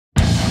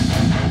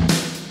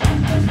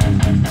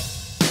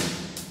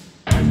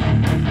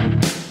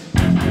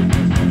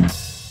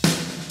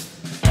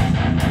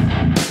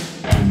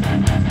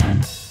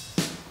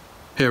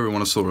Hey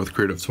everyone, it's Hexwraith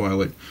Creative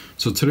Twilight.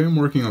 So today I'm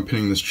working on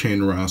pinning this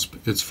chain rasp.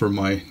 It's for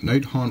my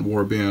Nighthaunt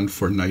warband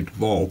for Night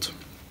Vault,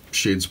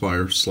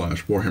 Shadespire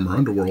 / Warhammer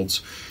Underworlds.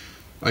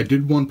 I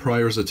did one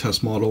prior as a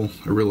test model.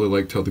 I really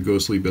liked how the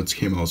ghostly bits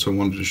came out, so I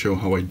wanted to show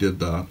how I did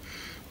that.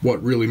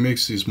 What really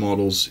makes these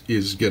models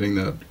is getting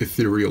that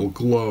ethereal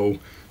glow.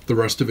 The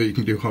rest of it you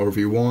can do however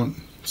you want,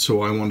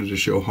 so I wanted to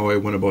show how I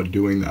went about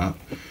doing that.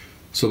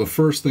 So the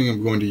first thing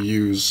I'm going to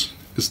use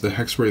is the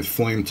Hexwraith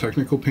Flame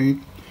technical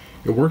paint.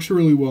 It works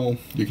really well.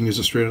 You can use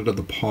it straight out of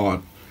the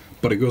pot,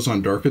 but it goes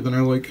on darker than I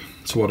like.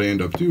 So what I end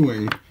up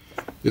doing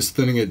is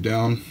thinning it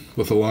down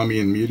with a Lamy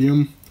in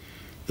medium.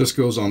 This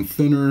goes on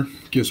thinner,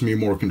 gives me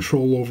more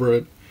control over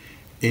it,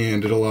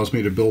 and it allows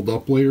me to build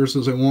up layers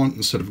as I want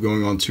instead of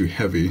going on too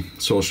heavy.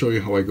 So I'll show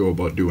you how I go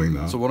about doing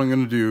that. So what I'm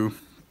going to do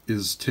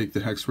is take the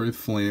Hexwraith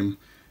Flame,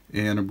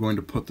 and I'm going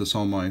to put this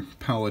on my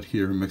palette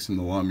here, mixing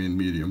the Lamy in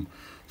medium.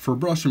 For a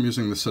brush, I'm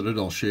using the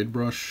Citadel shade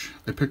brush.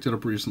 I picked it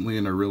up recently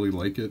and I really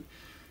like it.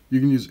 You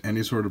can use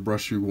any sort of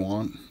brush you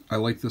want. I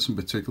like this in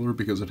particular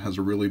because it has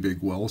a really big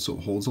well, so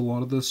it holds a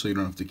lot of this, so you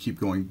don't have to keep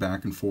going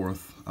back and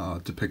forth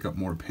to pick up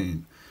more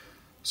paint.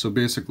 So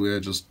basically I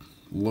just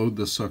load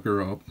this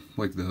sucker up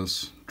like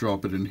this,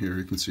 drop it in here.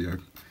 You can see I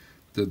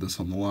did this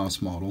on the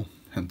last model,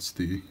 hence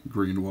the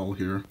green well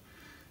here,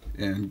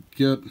 and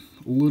get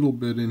a little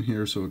bit in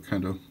here so it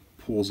kind of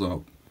pulls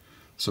up.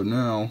 So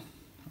now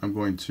I'm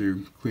going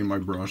to clean my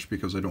brush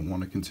because I don't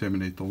want to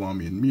contaminate the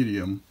Lamy in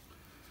medium,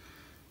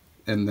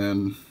 and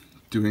then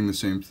doing the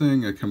same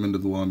thing, I come into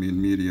the Lamy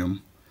in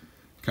medium,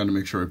 kind of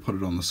make sure I put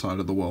it on the side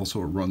of the well so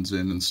it runs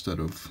in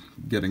instead of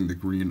getting the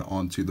green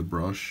onto the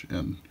brush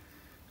and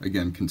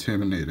again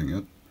contaminating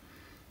it.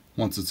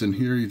 Once it's in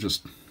here, you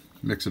just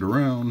mix it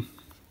around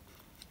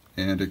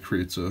and it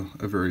creates a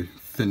very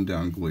thin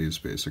down glaze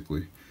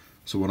basically.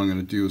 So what I'm going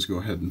to do is go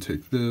ahead and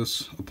take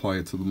this, apply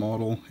it to the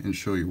model, and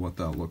show you what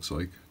that looks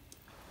like.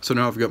 So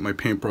now I've got my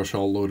paintbrush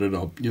all loaded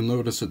up. You'll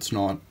notice it's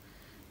not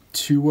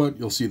too wet.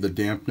 You'll see the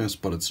dampness,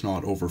 but it's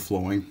not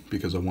overflowing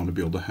because I want to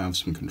be able to have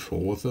some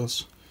control with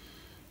this.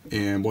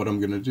 And what I'm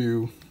going to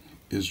do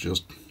is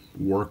just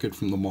work it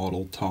from the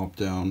model top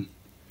down,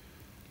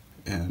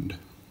 and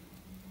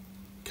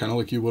kind of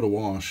like you would a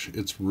wash,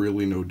 it's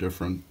really no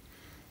different.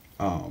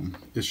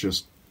 It's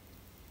just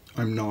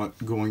I'm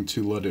not going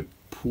to let it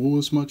pool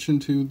as much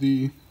into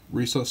the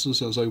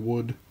recesses as I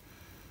would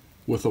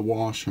with a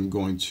wash. I'm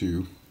going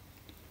to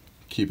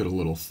keep it a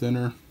little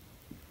thinner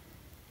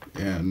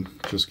and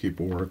just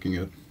keep working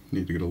it.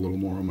 Need to get a little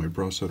more on my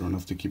brush so I don't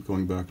have to keep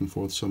going back and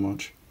forth so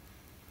much.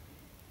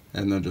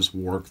 And then just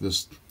work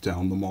this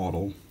down the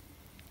model.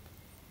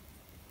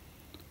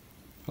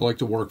 I like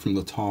to work from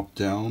the top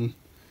down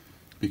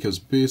because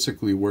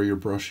basically where your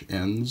brush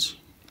ends,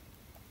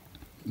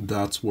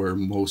 that's where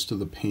most of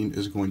the paint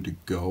is going to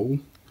go.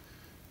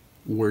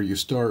 Where you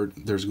start,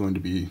 there's going to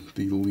be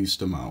the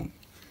least amount.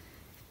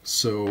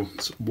 So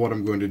what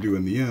I'm going to do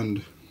in the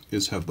end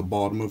is have the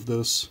bottom of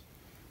this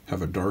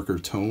have a darker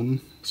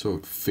tone, so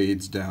it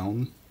fades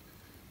down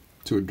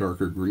to a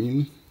darker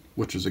green,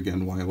 which is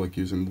again why I like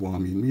using the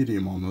Lamy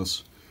medium on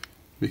this,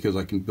 because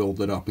I can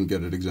build it up and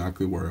get it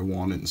exactly where I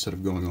want it instead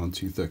of going on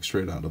too thick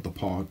straight out of the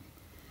pot.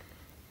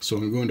 So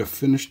I'm going to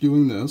finish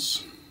doing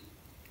this,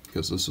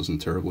 because this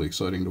isn't terribly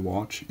exciting to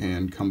watch,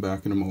 and come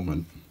back in a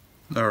moment.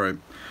 Alright,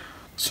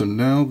 so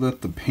now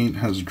that the paint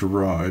has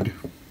dried,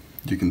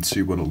 you can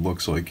see what it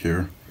looks like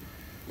here.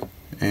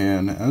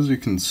 And as you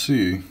can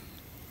see,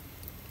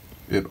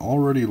 it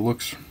already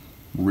looks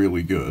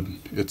really good.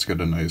 It's got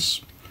a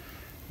nice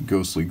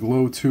ghostly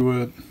glow to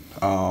it.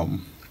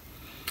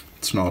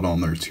 It's not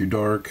on there too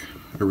dark.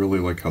 I really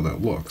like how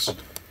that looks.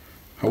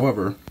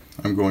 However,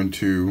 I'm going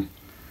to,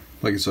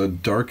 like I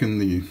said, darken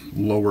the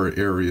lower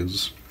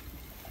areas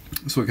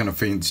so it kind of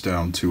fades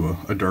down to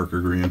a darker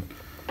green.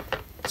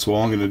 So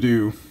all I'm going to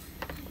do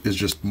is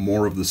just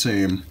more of the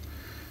same,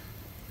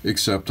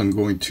 except I'm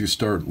going to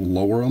start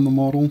lower on the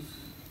model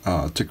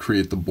to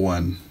create the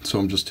blend. So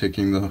I'm just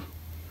taking the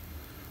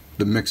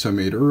mix I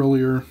made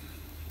earlier,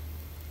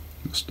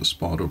 just a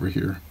spot over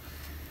here,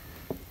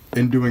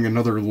 and doing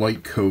another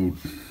light coat,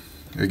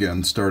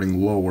 again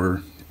starting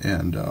lower,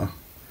 and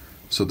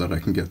so that I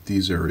can get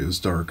these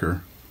areas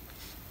darker.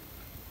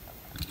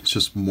 It's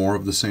just more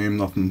of the same,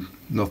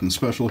 nothing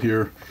special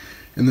here.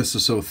 And this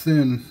is so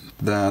thin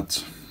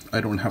that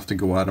I don't have to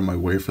go out of my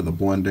way for the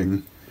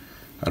blending.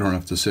 I don't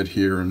have to sit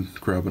here and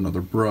grab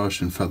another brush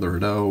and feather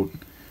it out,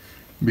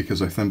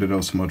 because I thinned it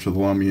out so much with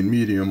Lamy in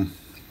medium.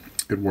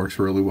 It works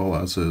really well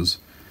as is.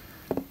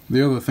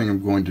 The other thing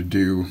I'm going to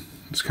do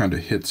is kind of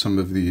hit some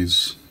of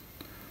these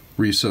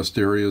recessed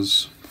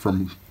areas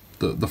from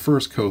the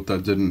first coat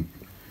that didn't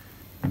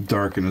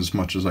darken as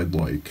much as I'd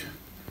like.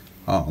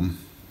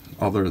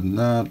 Other than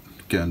that,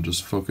 again,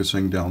 just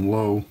focusing down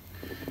low,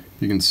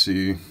 you can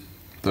see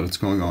that it's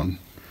going on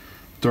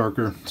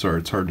darker. Sorry,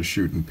 it's hard to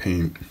shoot and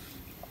paint.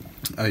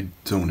 I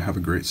don't have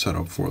a great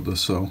setup for this,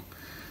 so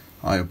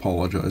I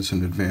apologize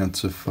in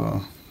advance if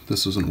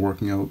this isn't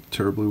working out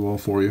terribly well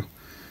for you.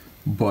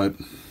 But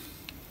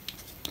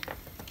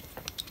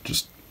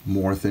just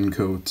more thin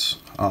coats.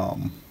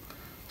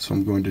 So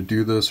I'm going to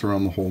do this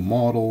around the whole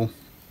model,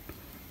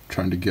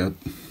 trying to get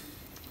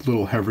a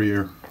little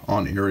heavier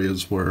on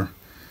areas where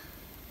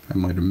I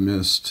might have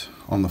missed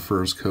on the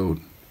first coat,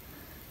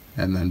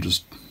 and then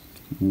just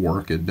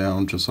work it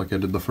down just like I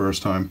did the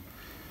first time.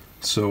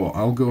 So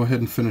I'll go ahead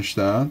and finish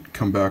that,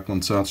 come back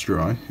once that's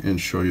dry, and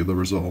show you the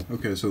result.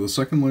 Okay, so the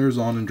second layer is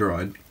on and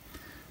dried,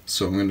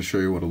 so I'm going to show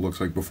you what it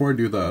looks like. Before I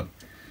do that,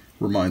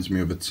 reminds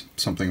me of it's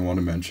something I want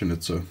to mention.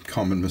 It's a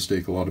common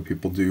mistake a lot of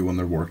people do when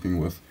they're working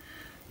with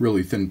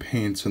really thin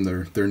paints and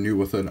they're new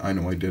with it. I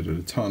know I did it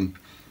a ton.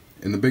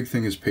 And the big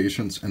thing is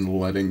patience and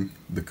letting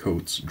the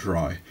coats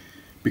dry.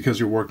 Because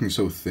you're working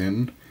so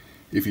thin,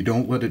 if you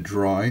don't let it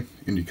dry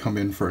and you come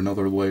in for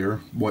another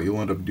layer, what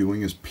you'll end up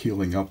doing is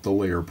peeling up the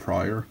layer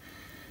prior,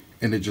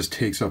 and it just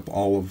takes up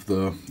all of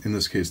the, in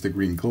this case, the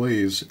green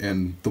glaze,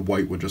 and the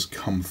white would just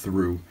come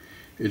through.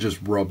 It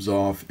just rubs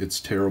off. It's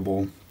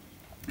terrible.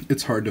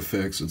 It's hard to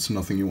fix. It's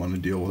nothing you want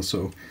to deal with.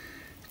 So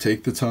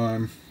take the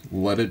time,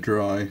 let it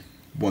dry.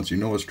 Once you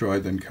know it's dry,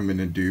 then come in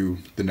and do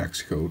the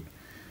next coat.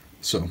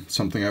 So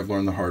something I've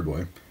learned the hard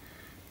way.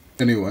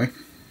 Anyway,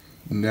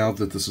 now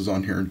that this is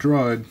on here and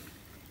dried,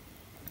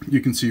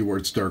 you can see where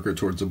it's darker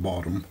towards the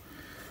bottom.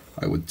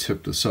 I would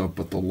tip this up,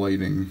 but the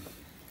lighting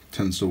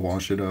tends to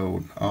wash it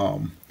out.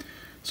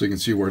 So you can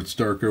see where it's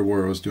darker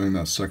where I was doing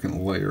that second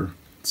layer.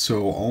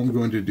 So all I'm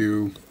going to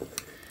do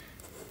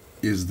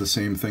is the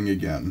same thing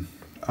again.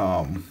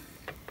 I'm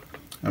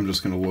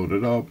just going to load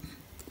it up.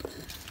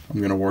 I'm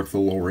going to work the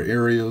lower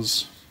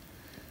areas.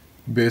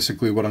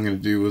 Basically what I'm going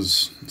to do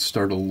is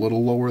start a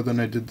little lower than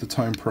I did the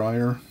time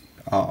prior.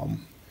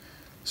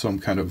 So I'm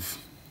kind of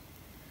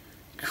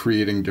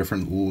creating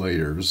different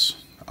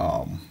layers.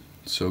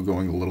 So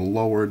going a little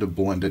lower to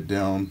blend it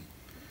down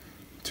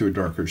to a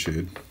darker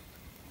shade.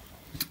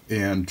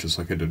 And just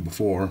like I did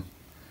before, I'm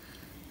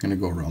going to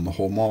go around the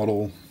whole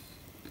model,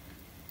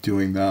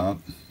 doing that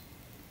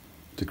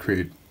to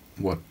create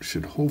what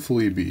should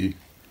hopefully be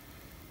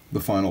the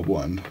final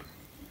blend.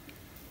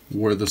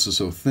 Where this is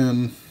so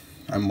thin,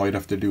 I might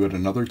have to do it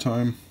another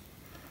time.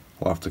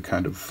 I'll have to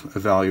kind of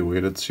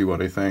evaluate it, see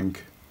what I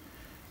think,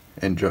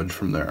 and judge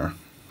from there.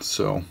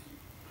 So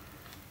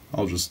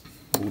I'll just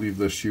leave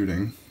this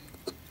shooting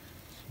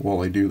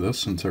while I do this,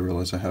 since I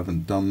realize I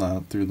haven't done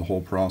that through the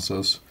whole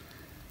process.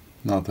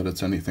 Not that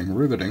it's anything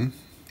riveting,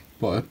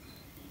 but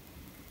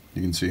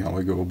you can see how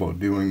I go about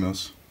doing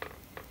this.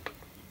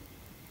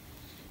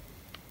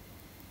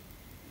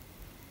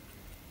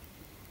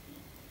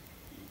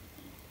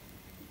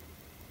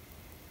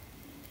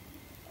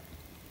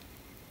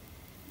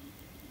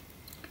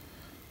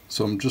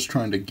 So I'm just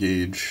trying to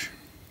gauge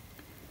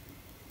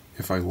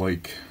if I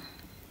like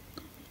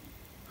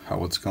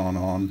how it's gone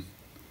on.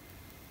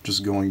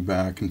 Just going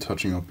back and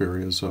touching up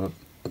areas that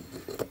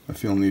I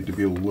feel need to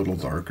be a little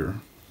darker.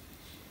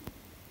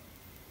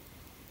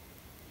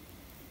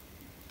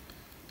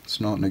 It's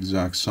not an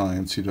exact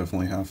science. You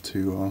definitely have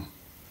to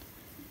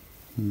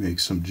make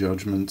some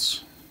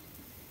judgments.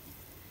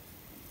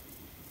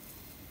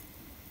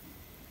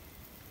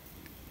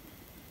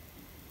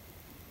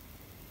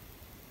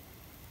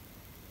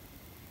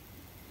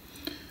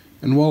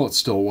 And while it's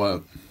still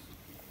wet,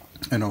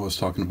 I know I was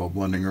talking about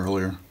blending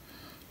earlier,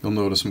 you'll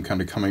notice I'm kind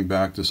of coming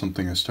back to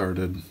something I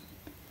started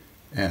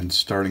and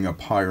starting up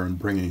higher and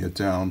bringing it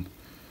down.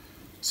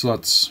 So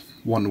that's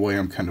one way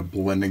I'm kind of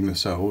blending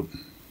this out.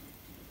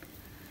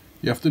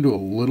 You have to do a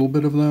little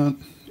bit of that.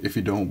 If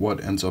you don't,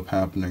 what ends up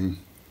happening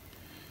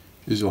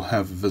is you'll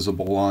have a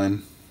visible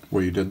line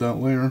where you did that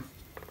layer.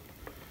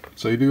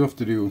 So you do have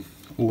to do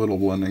a little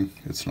blending.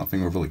 It's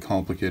nothing overly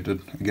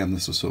complicated. Again,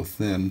 this is so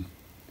thin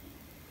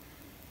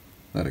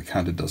that it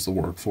kind of does the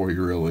work for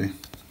you, really.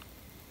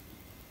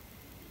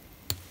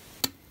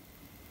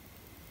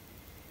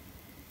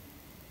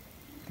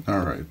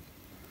 Alright,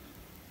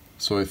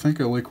 so I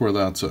think I like where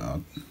that's at.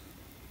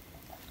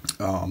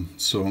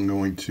 So I'm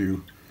going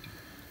to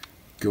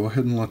go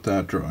ahead and let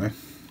that dry.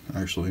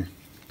 Actually,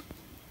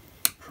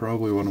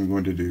 probably what I'm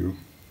going to do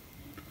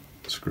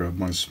is grab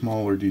my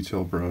smaller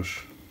detail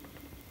brush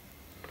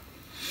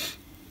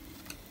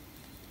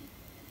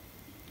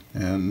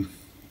and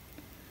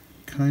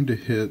kind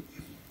of hit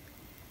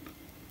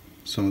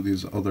some of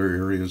these other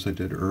areas I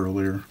did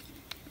earlier,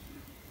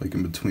 like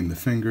in between the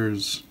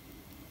fingers.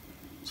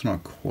 It's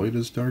not quite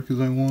as dark as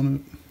I want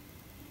it.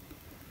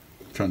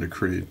 I'm trying to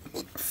create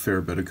a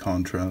fair bit of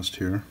contrast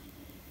here.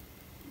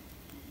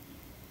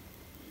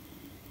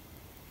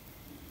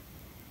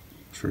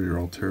 I'm sure you're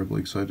all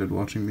terribly excited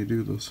watching me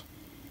do this.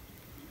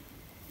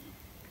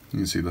 You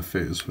can see the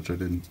face, which I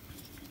didn't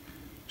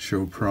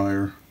show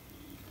prior.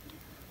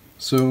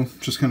 So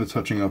just kind of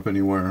touching up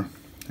anywhere,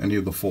 any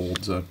of the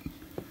folds that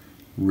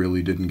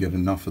really didn't get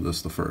enough of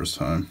this the first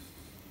time.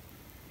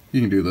 You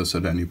can do this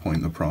at any point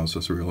in the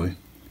process, really.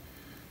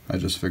 I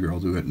just figure I'll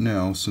do it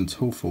now, since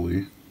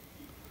hopefully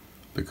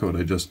the coat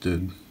I just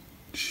did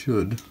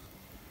should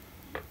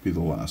be the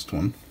last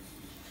one.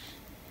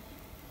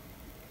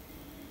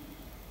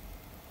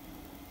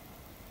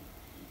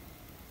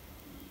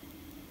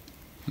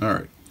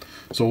 Alright,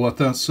 so So let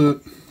that sit,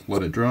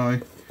 let it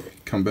dry,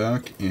 come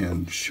back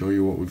and show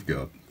you what we've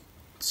got.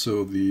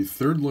 So the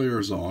third layer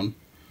is on.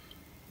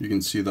 You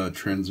can see that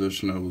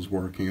transition I was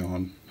working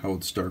on, how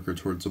it's darker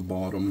towards the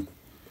bottom.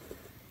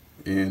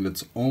 And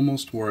it's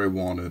almost where I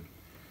want it.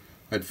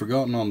 I'd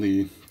forgotten on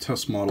the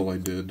test model I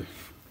did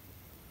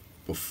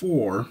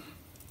before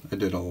I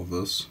did all of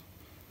this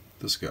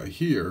guy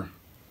here,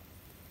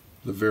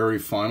 the very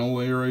final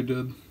layer I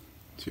did,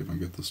 let's see if I can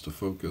get this to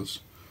focus,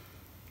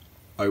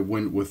 I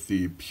went with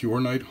the pure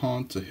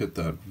Nighthaunt to hit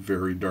that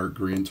very dark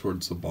green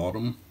towards the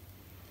bottom.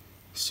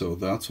 So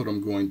that's what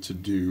I'm going to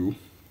do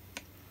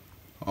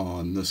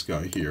on this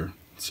guy here.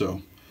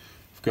 So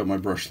I've got my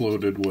brush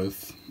loaded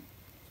with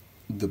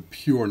the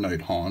pure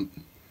Nighthaunt,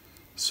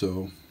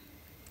 so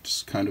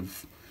just kind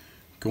of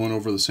going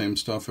over the same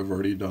stuff I've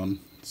already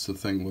done. It's the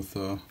thing with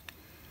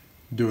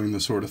doing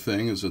this sort of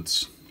thing, is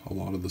it's a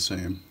lot of the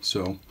same.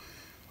 So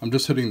I'm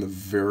just hitting the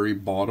very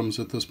bottoms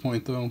at this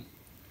point though,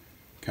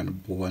 kind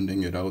of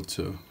blending it out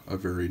to a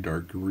very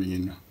dark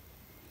green,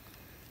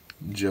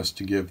 just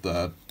to give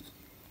that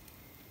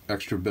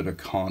extra bit of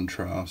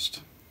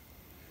contrast.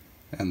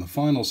 And the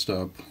final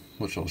step,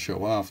 which I'll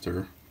show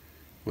after,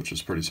 which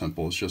is pretty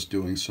simple, is just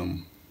doing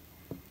some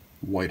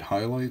white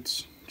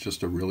highlights just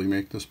to really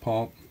make this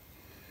pop.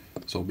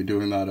 So I'll be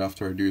doing that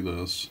after I do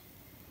this.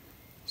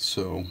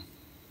 So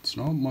it's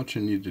not much I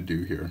need to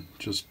do here,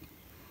 just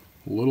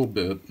a little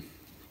bit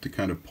to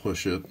kind of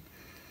push it.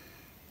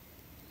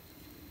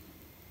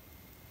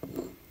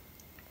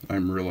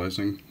 I'm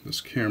realizing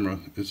this camera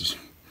is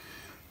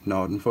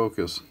not in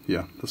focus.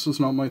 Yeah, this is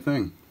not my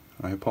thing.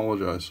 I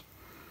apologize.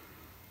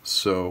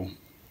 So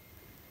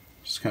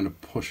just kind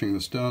of pushing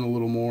this down a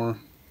little more,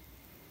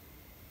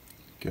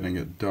 getting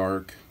it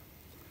dark,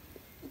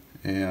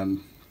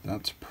 and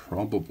that's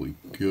probably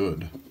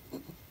good.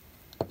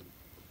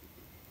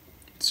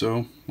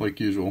 So,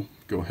 like usual,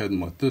 go ahead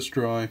and let this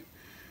dry,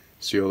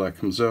 see how that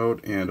comes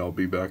out, and I'll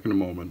be back in a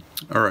moment.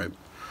 Alright,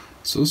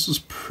 so this is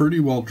pretty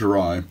well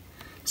dry.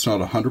 It's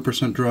not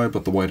 100% dry,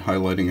 but the white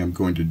highlighting I'm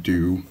going to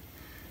do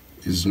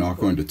is not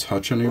going to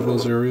touch any of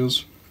those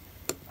areas.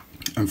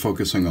 I'm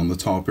focusing on the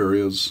top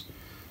areas,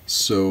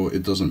 so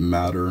it doesn't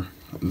matter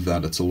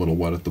that it's a little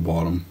wet at the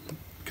bottom,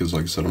 because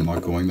like I said, I'm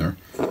not going there.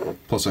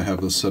 Plus I have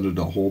this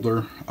Citadel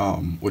holder,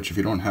 which if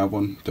you don't have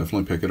one,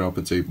 definitely pick it up.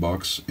 It's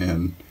 $8,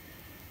 and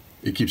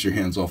it keeps your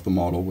hands off the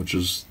model, which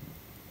is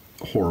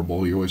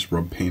horrible. You always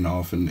rub paint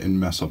off and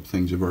mess up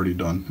things you've already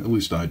done. At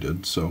least I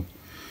did. So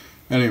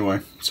anyway,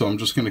 so I'm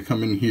just going to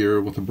come in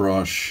here with a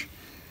brush,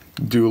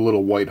 do a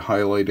little white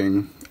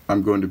highlighting.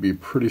 I'm going to be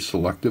pretty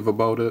selective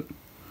about it.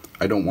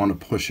 I don't want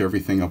to push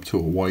everything up to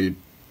a white,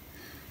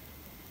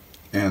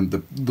 and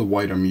the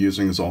white I'm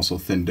using is also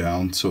thinned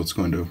down, so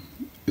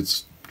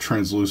it's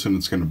translucent,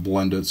 it's going to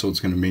blend it, so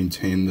it's going to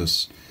maintain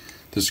this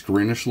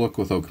greenish look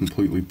without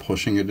completely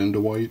pushing it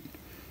into white.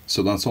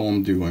 So that's all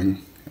I'm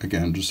doing.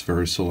 Again, just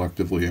very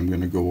selectively I'm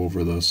going to go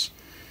over this.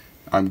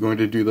 I'm going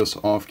to do this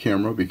off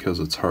camera because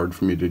it's hard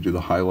for me to do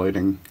the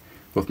highlighting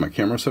with my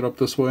camera set up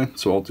this way,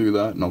 so I'll do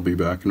that and I'll be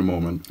back in a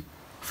moment.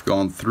 I've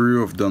gone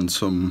through, I've done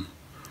some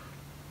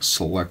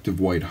selective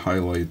white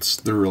highlights.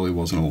 There really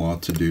wasn't a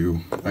lot to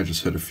do. I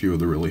just hit a few of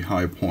the really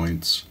high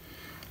points.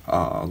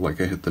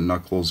 Like I hit the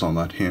knuckles on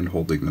that hand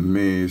holding the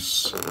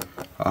mace.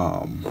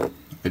 I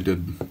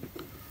did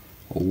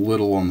a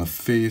little on the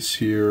face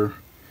here.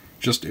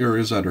 Just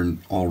areas that are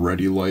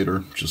already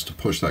lighter, just to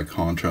push that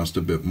contrast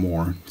a bit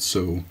more,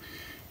 so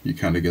you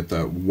kind of get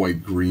that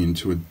white green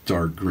to a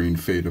dark green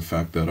fade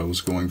effect that I was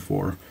going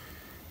for.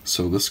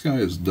 So this guy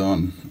is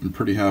done. I'm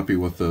pretty happy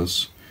with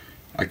this.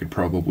 I could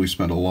probably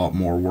spend a lot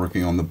more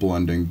working on the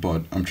blending,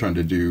 but I'm trying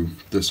to do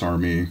this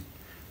army,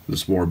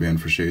 this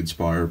warband for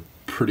Shadespire,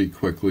 pretty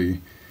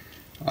quickly.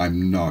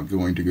 I'm not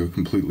going to go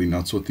completely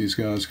nuts with these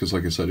guys, because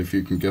like I said, if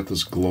you can get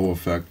this glow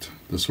effect,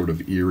 this sort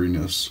of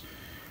eeriness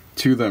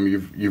to them,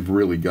 you've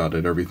really got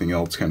it. Everything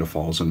else kind of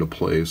falls into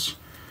place.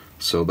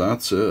 So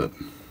that's it.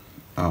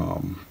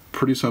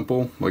 Pretty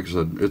simple. Like I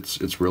said,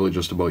 it's really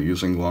just about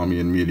using Lamy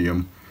and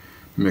medium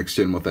mixed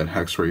in with that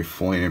Hexwraith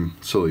Flame,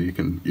 so that you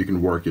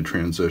can work your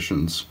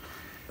transitions,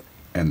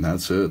 and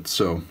that's it.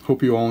 So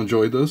hope you all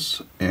enjoyed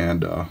this,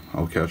 and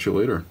I'll catch you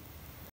later.